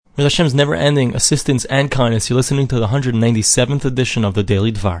With Hashem's never-ending assistance and kindness, you're listening to the 197th edition of the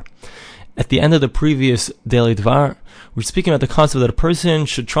Daily Dvar. At the end of the previous Daily Dvar, we're speaking about the concept that a person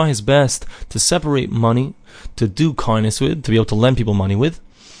should try his best to separate money, to do kindness with, to be able to lend people money with.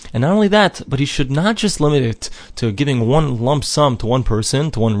 And not only that, but he should not just limit it to giving one lump sum to one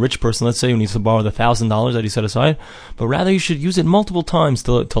person, to one rich person, let's say, who needs to borrow the $1,000 that he set aside, but rather he should use it multiple times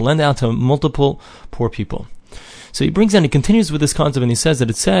to lend out to multiple poor people. So he continues with this concept, and he says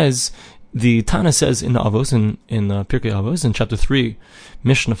that the Tana says in Avos, in Pirkei Avos, in chapter 3,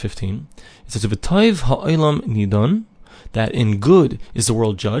 Mishnah 15, it says, "V'toiv ha'olam nidon," that in good is the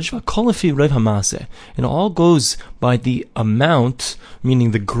world judged, and it all goes by the amount,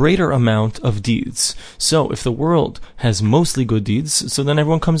 meaning the greater amount of deeds. So if the world has mostly good deeds, so then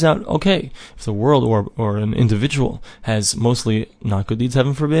everyone comes out okay. If the world or an individual has mostly not good deeds,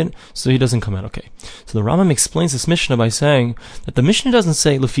 heaven forbid, so he doesn't come out okay. So the Rambam explains this Mishnah by saying that the Mishnah doesn't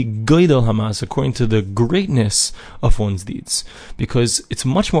say lefi goydel hamas, according to the greatness of one's deeds, because it's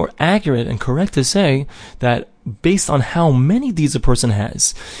much more accurate and correct to say that based on how many deeds a person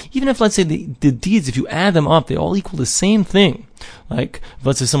has. Even if, let's say, the deeds, if you add them up, they all equal the same thing. Like,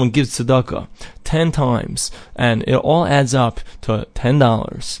 let's say someone gives tzedakah 10 times, and it all adds up to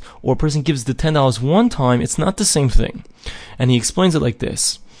 $10. Or a person gives the $10 one time, it's not the same thing. And he explains it like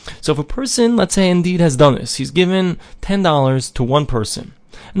this. So if a person, let's say, indeed has done this, he's given $10 to one person.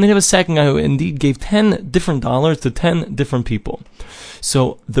 And then you have a second guy who indeed gave $10 different dollars to 10 different people.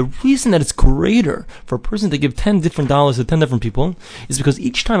 So the reason that it's greater for a person to give $10 different dollars to 10 different people is because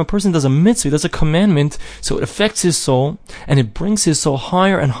each time a person does a mitzvah, does a commandment, so it affects his soul and it brings his soul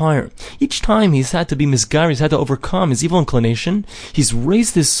higher and higher. Each time he's had to be misgar, he's had to overcome his evil inclination, he's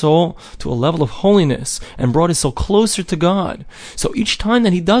raised his soul to a level of holiness and brought his soul closer to God. So each time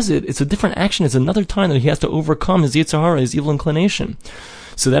that he does it, it's a different action, it's another time that he has to overcome his Yetzer Hara, his evil inclination.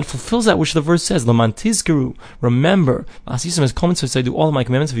 So that fulfills that which the verse says, Laman tizkeru, remember, as comments say, do all of my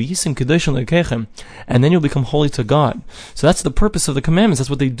commandments, and then you'll become holy to God. So that's the purpose of the commandments. That's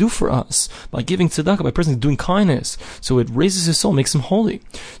what they do for us. By giving tzedakah, by a person doing kindness. So it raises his soul, makes him holy.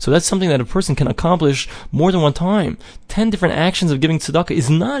 So that's something that a person can accomplish more than one time. 10 different actions of giving tzedakah is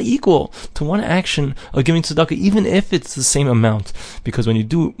not equal to one action of giving tzedakah, even if it's the same amount. Because when you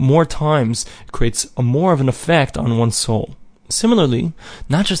do it more times, it creates more of an effect on one's soul. Similarly,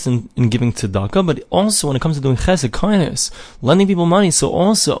 not just in giving tzedakah, but also when it comes to doing chesed, kindness, lending people money. So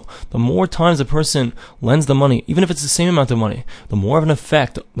also, the more times a person lends the money, even if it's the same amount of money, the more of an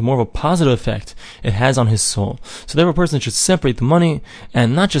effect, the more of a positive effect it has on his soul. So therefore a person should separate the money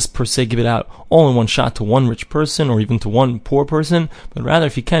and not just per se give it out all in one shot to one rich person or even to one poor person, but rather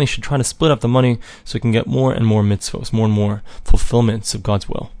if he can, he should try to split up the money so he can get more and more mitzvahs, more and more fulfillments of God's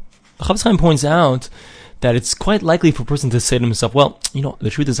will. The Chafetz Chaim points out that it's quite likely for a person to say to himself, well,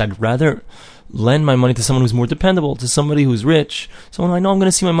 the truth is I'd rather lend my money to someone who's more dependable, to somebody who's rich, someone I know I'm going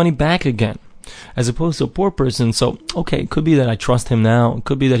to see my money back again, as opposed to a poor person. So, okay, it could be that I trust him now, it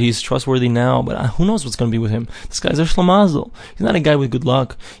could be that he's trustworthy now, but who knows what's going to be with him. This guy's a shlamazel. He's not a guy with good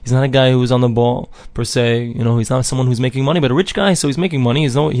luck. He's not a guy who's on the ball, per se. He's not someone who's making money, but a rich guy, so he's making money,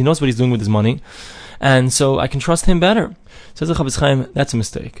 he knows what he's doing with his money, and so I can trust him better. Says the Chafetz Chaim, that's a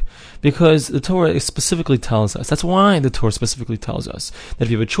mistake. Because the Torah specifically tells us, that's why the Torah specifically tells us, that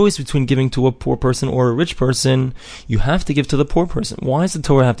if you have a choice between giving to a poor person or a rich person, you have to give to the poor person. Why does the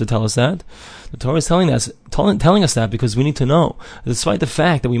Torah have to tell us that? The Torah is telling us that because we need to know, despite the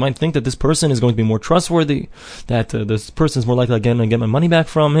fact that we might think that this person is going to be more trustworthy, that this person is more likely to get my money back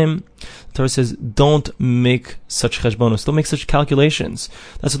from him, the Torah says, don't make such cheshbonos, don't make such calculations.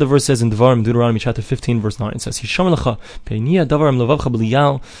 That's what the verse says in Devarim, Deuteronomy chapter 15, verse 9. It says, Hisham lecha pe'niya davar levavcha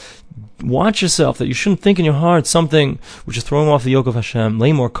b'liyal. Watch yourself that you shouldn't think in your heart something which is throwing off the yoke of Hashem.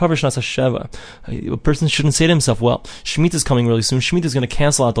 Leimor kavish nas hasheva. A person shouldn't say to himself, well, Shemitah is coming really soon. Shemitah is going to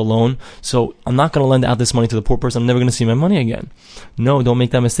cancel out the loan, so I'm not going to lend out this money to the poor person. I'm never going to see my money again. No, don't make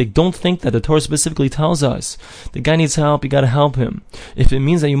that mistake. Don't think that. The Torah specifically tells us the guy needs help. You got to help him. If it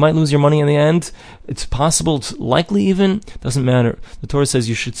means that you might lose your money in the end, it's possible, it's likely even, doesn't matter. The Torah says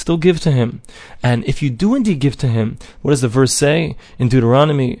you should still give to him. And if you do indeed give to him, what does the verse say in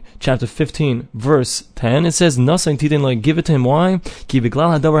Deuteronomy chapter 15, verse 10? It says, give it to him. Why?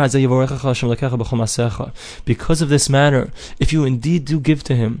 Because of this matter, if you indeed do give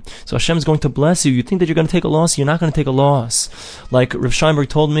to him, so Hashem is going to bless you. You think that you're going to take a loss, you're not going to take a loss. Like Rav Scheinberg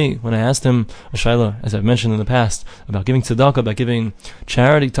told me when I asked him a shayla, as I've mentioned in the past, about giving tzedakah, about giving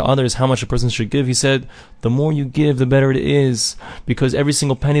charity to others, how much a person should give. He said, the more you give, the better it is, because every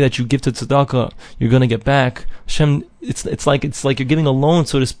single penny that you give to tzedakah, you're going to get back. Hashem, it's like you're giving a loan,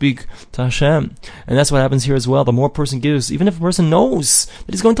 so to speak, to Hashem. And that's what happens here as well. The more a person gives, even if a person knows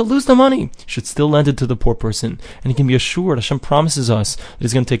that he's going to lose the money, he should still lend it to the poor person. And he can be assured, Hashem promises us that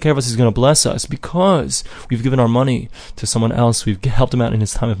he's going to take care of us, he's going to bless us, because we've given our money to someone else, we've helped him out in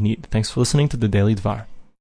his time of need. Thanks for listening to the Daily Dvar.